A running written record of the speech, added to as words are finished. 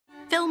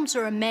Films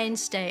are a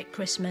mainstay at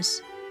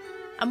Christmas,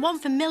 and one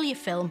familiar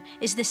film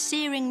is the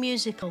searing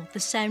musical The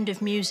Sound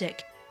of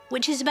Music,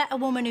 which is about a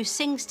woman who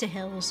sings to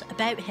hills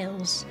about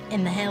hills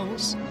in the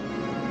hills.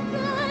 The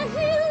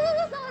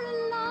hills are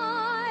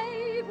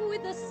alive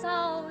with the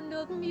sound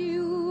of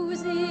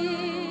music.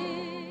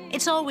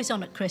 It's always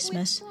on at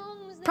Christmas,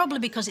 probably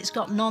because it's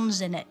got nuns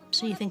in it,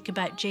 so you think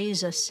about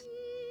Jesus.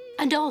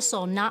 And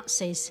also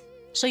Nazis,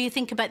 so you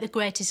think about The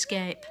Great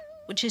Escape,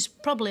 which is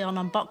probably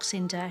on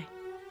Boxing Day.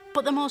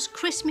 But the most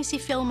Christmassy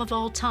film of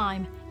all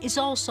time is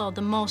also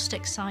the most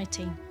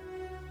exciting,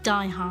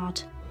 Die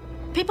Hard.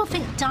 People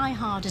think Die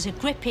Hard is a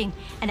gripping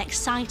and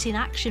exciting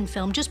action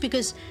film just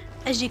because,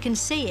 as you can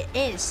see, it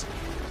is.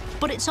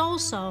 But it's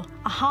also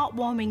a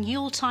heartwarming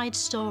Yuletide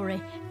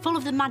story full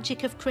of the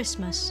magic of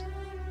Christmas.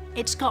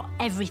 It's got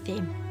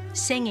everything.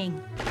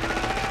 Singing.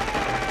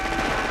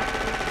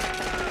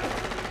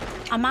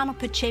 A man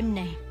up a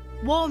chimney,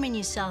 warming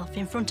yourself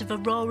in front of a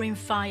roaring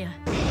fire.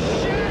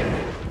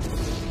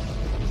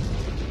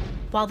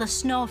 While the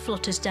snow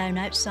flutters down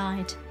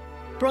outside.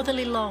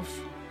 Brotherly love.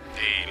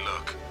 Hey,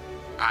 look,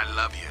 I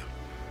love you.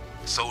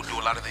 So do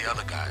a lot of the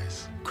other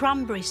guys.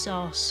 Cranberry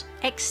sauce.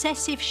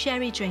 Excessive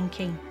sherry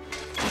drinking.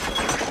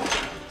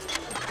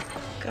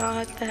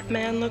 God, that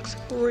man looks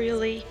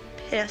really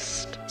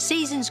pissed.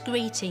 Season's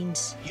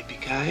greetings.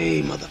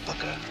 Yippee-ki-yay,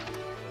 motherfucker.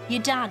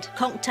 Your dad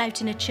conked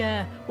out in a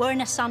chair,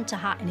 wearing a Santa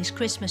hat and his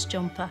Christmas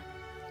jumper.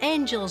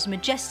 Angels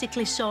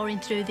majestically soaring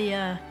through the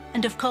air.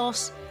 And of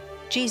course,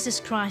 Jesus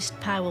Christ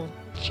Powell.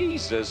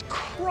 Jesus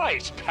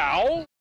Christ, pal!